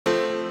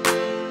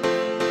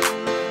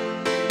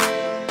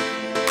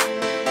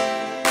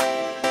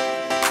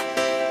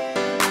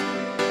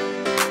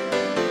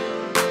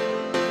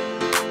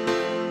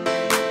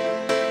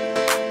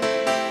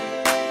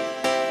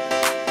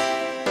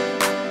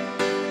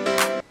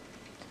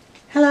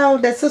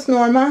Hello, this is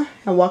Norma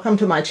and welcome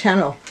to my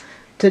channel.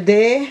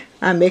 Today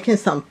I'm making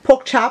some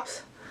pork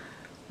chops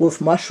with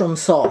mushroom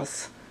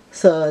sauce.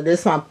 So this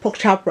is my pork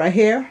chop right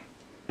here.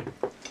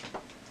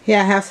 Here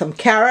I have some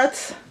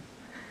carrots.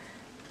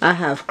 I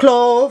have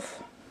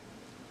clove.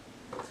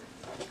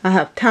 I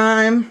have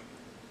thyme,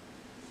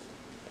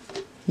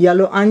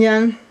 yellow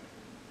onion,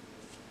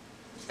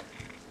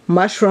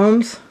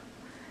 mushrooms,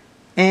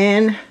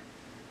 and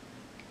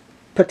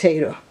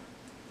potato.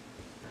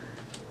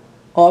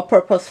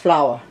 All-purpose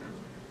flour.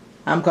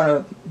 I'm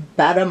going to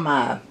batter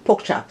my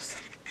pork chops.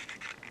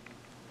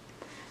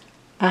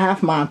 I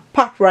have my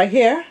pot right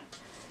here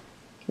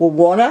with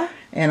water,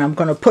 and I'm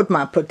going to put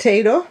my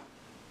potato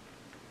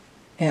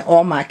and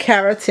all my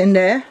carrots in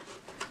there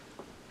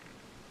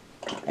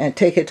and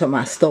take it to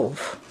my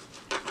stove.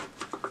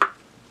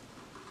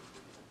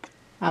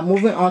 I'm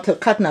moving on to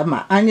cutting up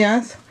my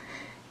onions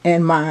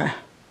and my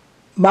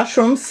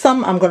mushrooms.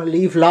 Some I'm going to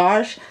leave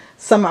large,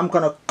 some I'm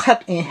going to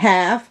cut in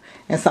half,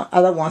 and some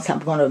other ones I'm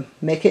going to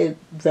make it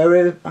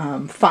very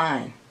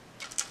fine.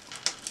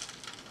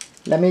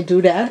 Let me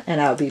do that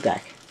and I'll be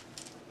back.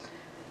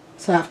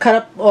 So I've cut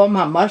up all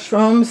my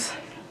mushrooms.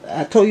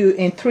 I told you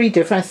in 3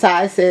 different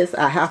sizes.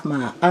 I have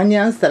my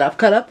onions that I've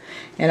cut up,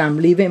 and I'm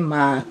leaving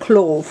my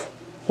clove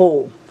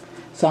whole.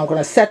 So I'm going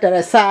to set that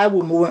aside.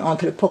 We're moving on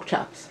to the pork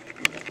chops.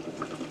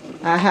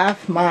 I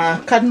have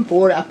my cutting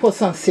board. I put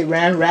some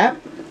saran wrap,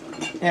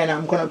 and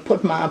I'm going to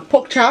put my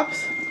pork chops.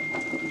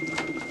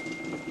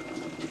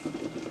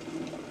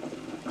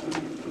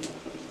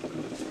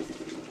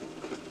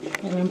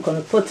 And I'm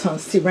going to put some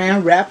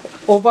saran wrap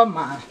over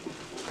my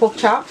pork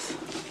chops.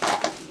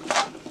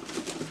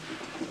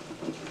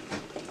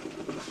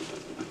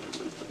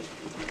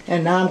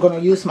 And now I'm going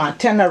to use my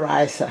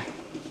tenderizer.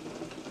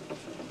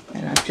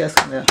 And I'm just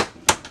going to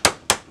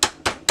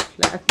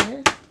flatten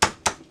it.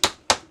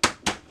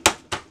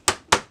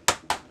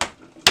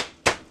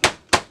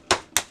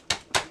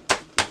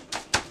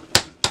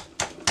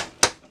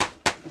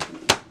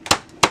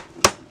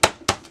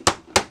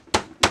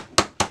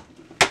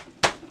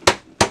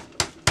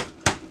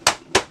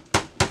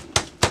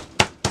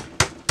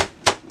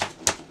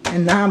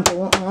 And now I'm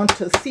going on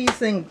to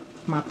season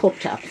my pork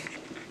chops.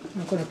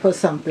 I'm going to put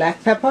some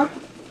black pepper,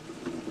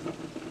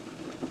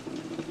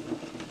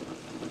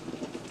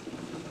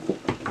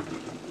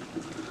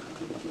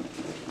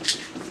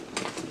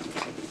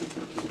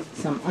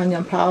 some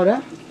onion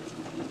powder,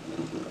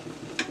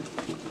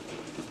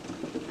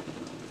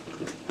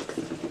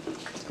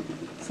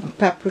 some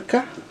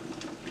paprika,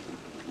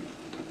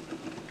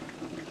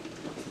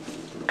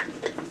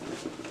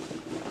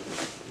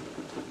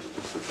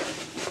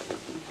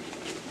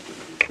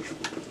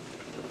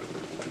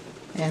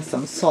 and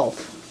some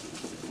salt.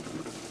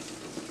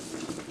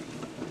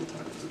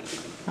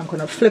 I'm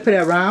going to flip it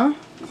around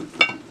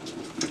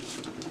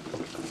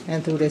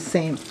and do the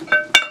same.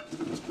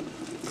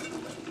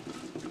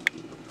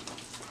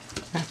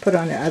 I put it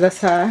on the other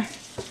side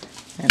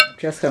and I'm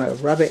just going to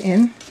rub it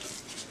in.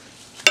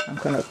 I'm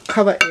going to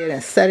cover it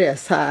and set it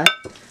aside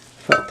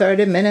for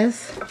 30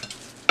 minutes,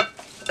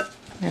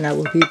 and I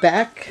will be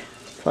back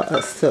for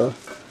us to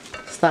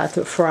start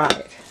to fry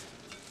it.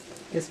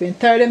 It's been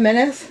 30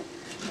 minutes.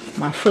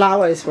 My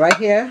flour is right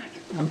here.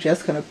 I'm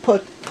just going to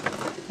put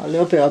a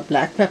little bit of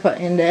black pepper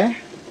in there,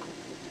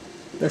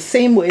 the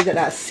same way that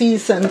I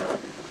seasoned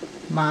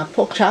my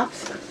pork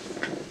chops.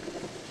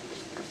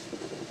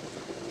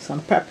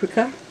 Some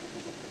paprika,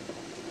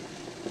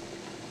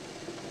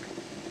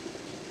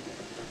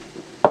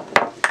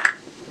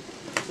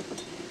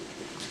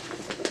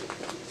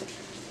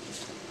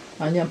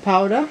 onion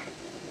powder,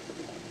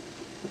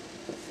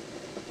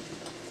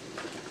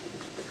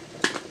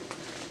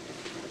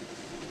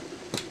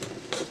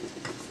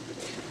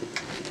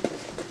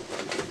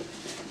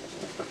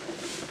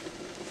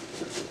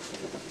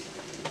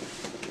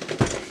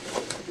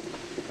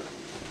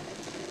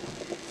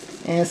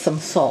 and some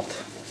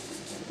salt.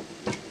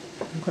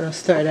 I'm going to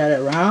stir that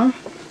around,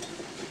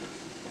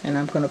 and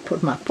I'm going to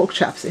put my pork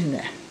chops in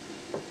there.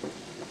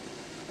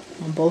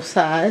 On both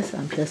sides,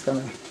 I'm just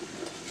going to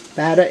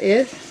batter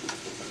it.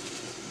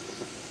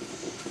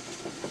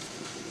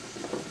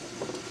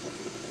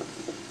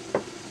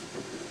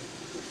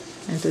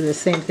 And do the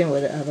same thing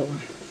with the other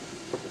one.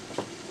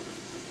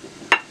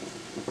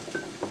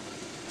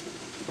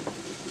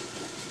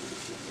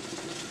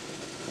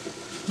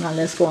 Now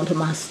let's go onto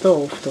my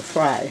stove to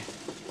fry.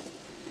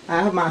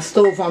 I have my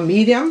stove on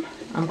medium.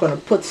 I'm going to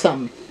put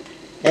some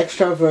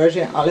extra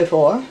virgin olive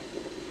oil.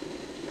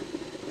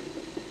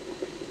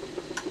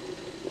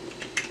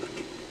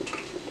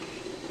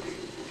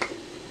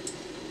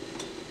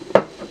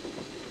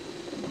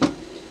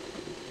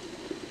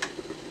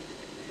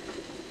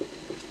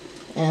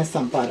 And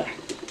some butter.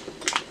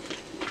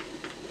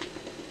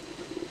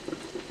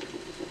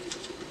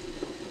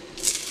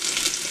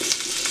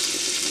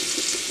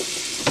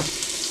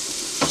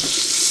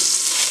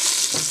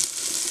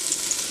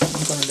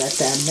 I'm going to let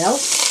that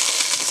melt,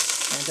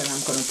 and then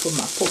I'm going to put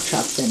my pork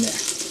chops in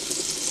there.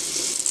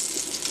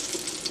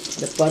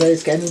 The butter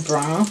is getting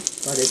brown,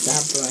 but it's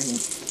not burning.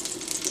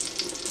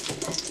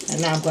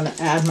 And now I'm going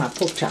to add my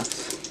pork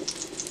chops.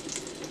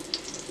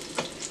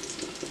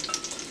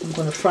 I'm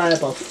going to fry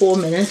about 4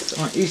 minutes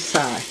on each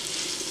side.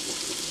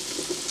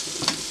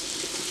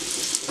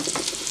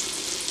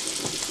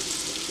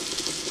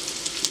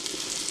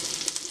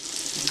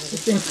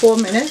 It's been 4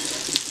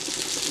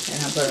 minutes,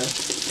 and I'm going to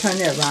turn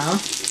it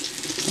around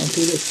and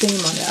do the same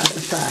on the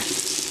other side.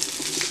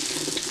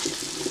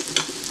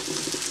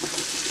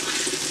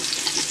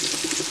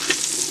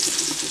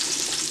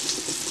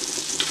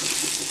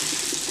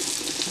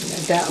 And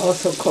then that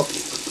also cooked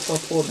for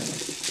 4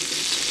 minutes.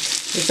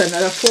 It's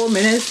another 4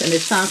 minutes, and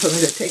it's time for me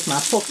to take my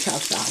pork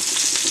chops out.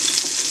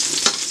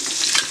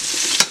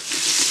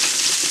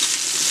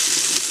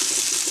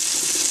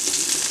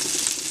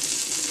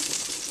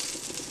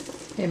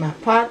 In my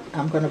pot,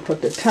 I'm going to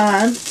put the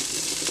thyme,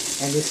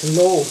 and it's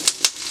low.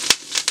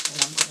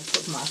 And I'm going to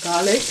put my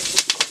garlic.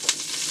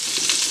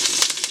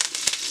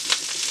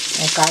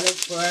 And garlic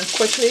burns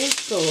quickly,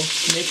 so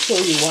make sure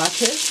you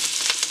watch it.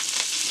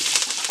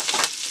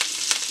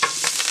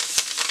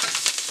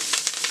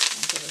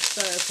 I'm going to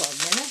stir it for a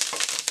minute.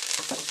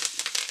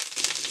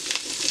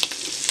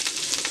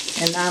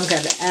 And now I'm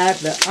going to add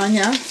the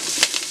onion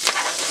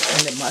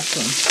and the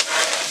mushroom.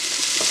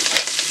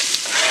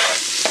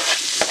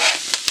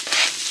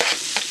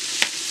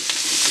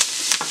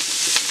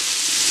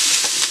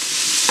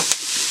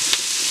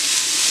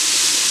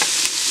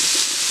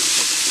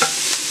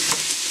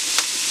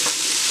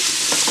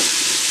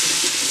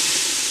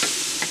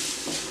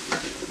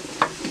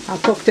 I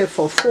cooked it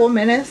for 4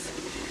 minutes,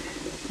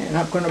 and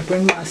I'm going to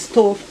bring my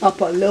stove up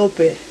a little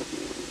bit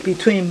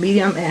between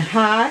medium and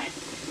high,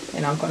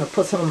 and I'm going to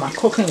put some of my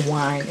cooking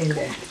wine in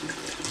there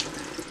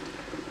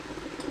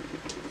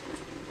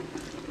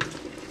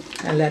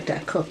and let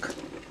that cook.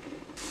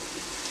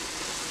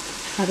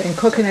 I've been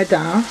cooking it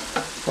down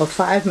for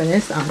 5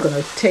 minutes. I'm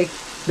going to take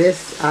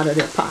this out of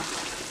the pot,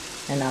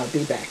 and I'll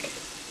be back.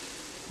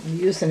 I'm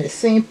using the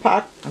same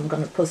pot. I'm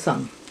going to put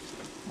some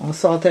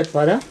unsalted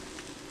butter.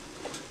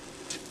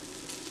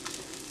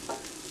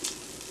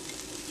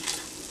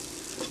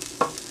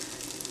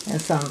 And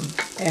some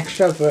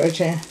extra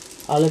virgin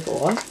olive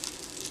oil.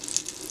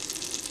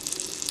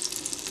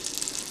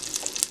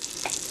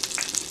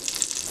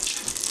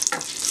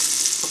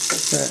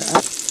 Stir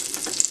up.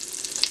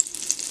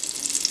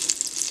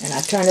 And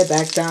I turn it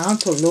back down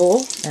to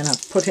low, and I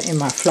put it in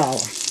my flour.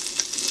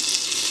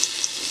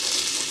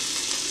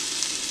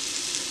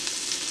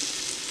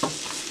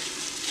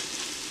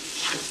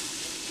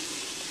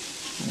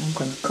 And I'm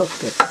going to cook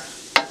this.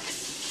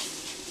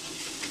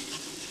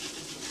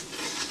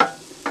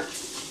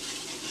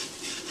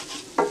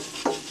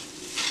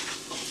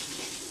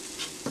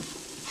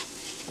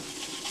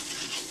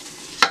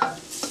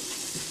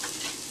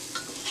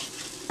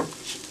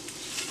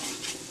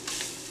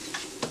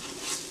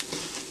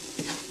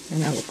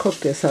 And I will cook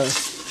this a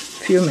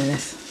few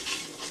minutes.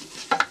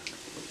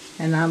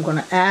 And now I'm going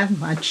to add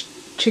my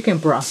chicken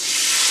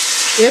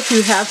broth. If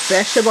you have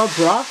vegetable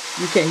broth,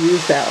 you can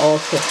use that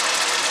also.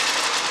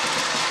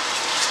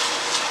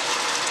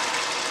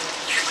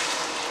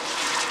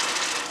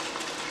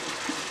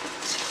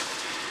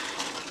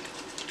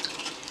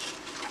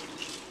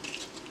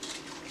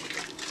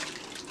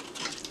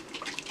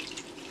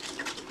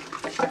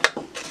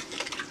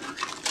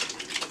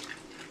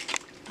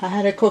 I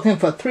had it cooking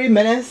for 3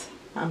 minutes.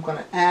 I'm going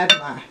to add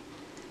my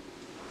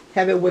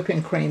heavy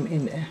whipping cream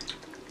in there.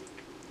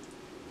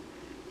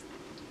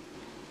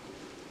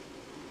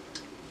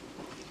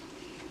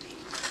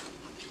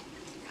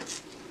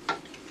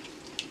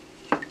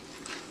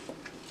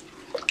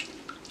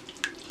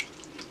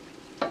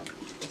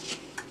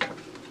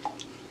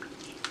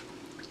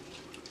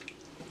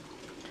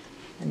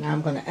 And now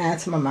I'm going to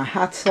add some of my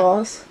hot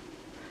sauce.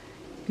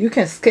 You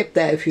can skip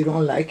that if you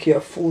don't like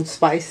your food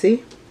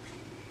spicy.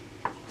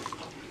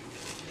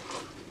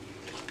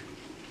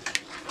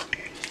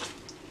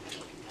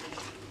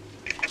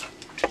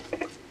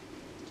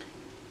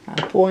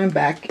 I'm pouring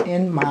back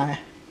in my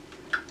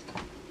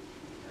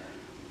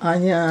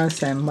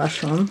onions and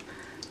mushroom,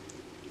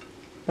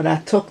 but I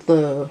took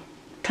the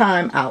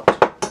thyme out.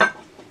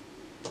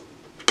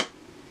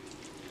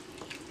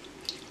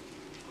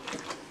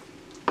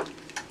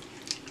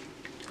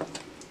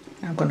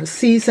 I'm going to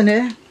season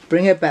it,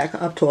 bring it back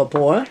up to a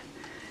boil,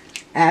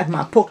 add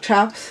my pork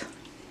chops,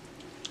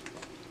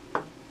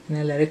 and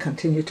then let it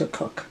continue to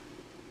cook.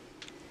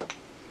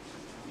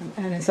 I'm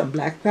adding some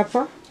black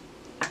pepper.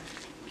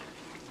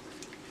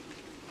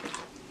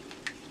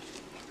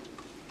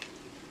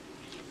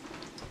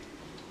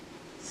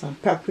 Some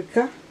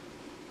paprika,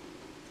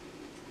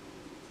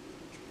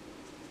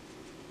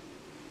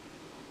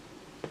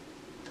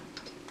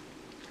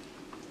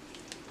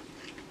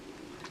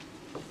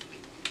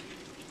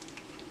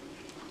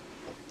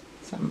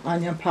 some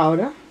onion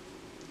powder,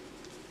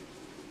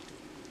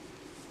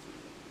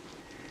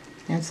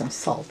 and some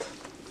salt.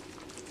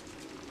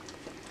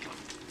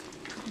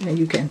 And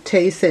you can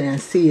taste it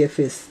and see if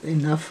it's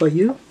enough for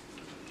you.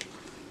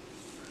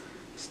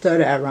 Stir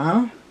that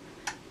around.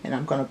 And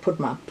I'm going to put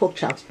my pork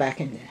chops back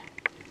in there.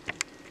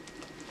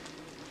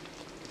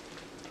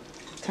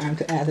 Time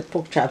to add the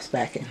pork chops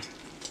back in.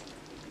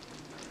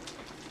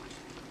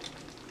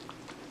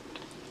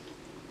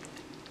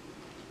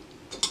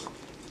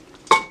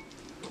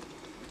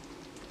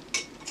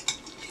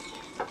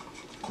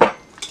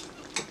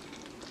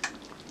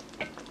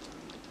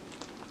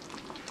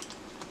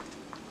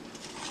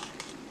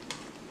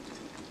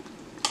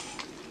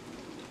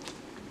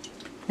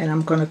 And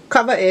I'm going to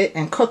cover it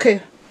and cook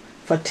it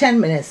for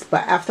 10 minutes.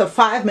 But after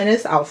 5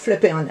 minutes, I'll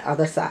flip it on the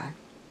other side.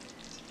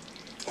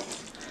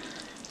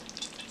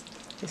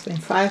 It's been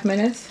 5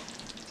 minutes,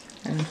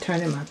 and I'm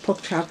turning my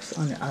pork chops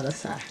on the other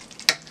side.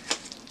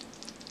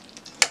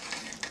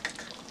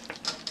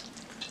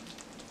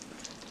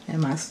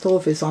 And my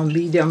stove is on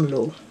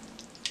medium-low.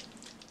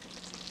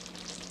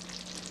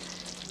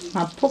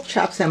 My pork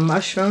chops and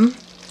mushroom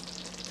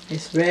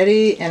is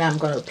ready, and I'm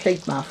going to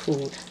plate my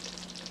food.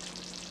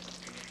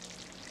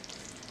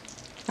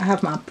 I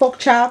have my pork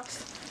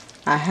chops,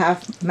 I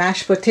have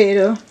mashed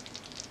potato,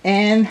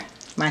 and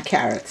my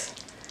carrots.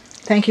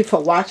 Thank you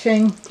for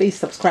watching. Please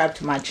subscribe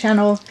to my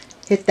channel.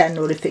 Hit that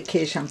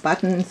notification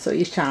button so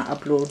each time I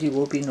upload you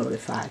will be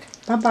notified.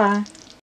 Bye bye.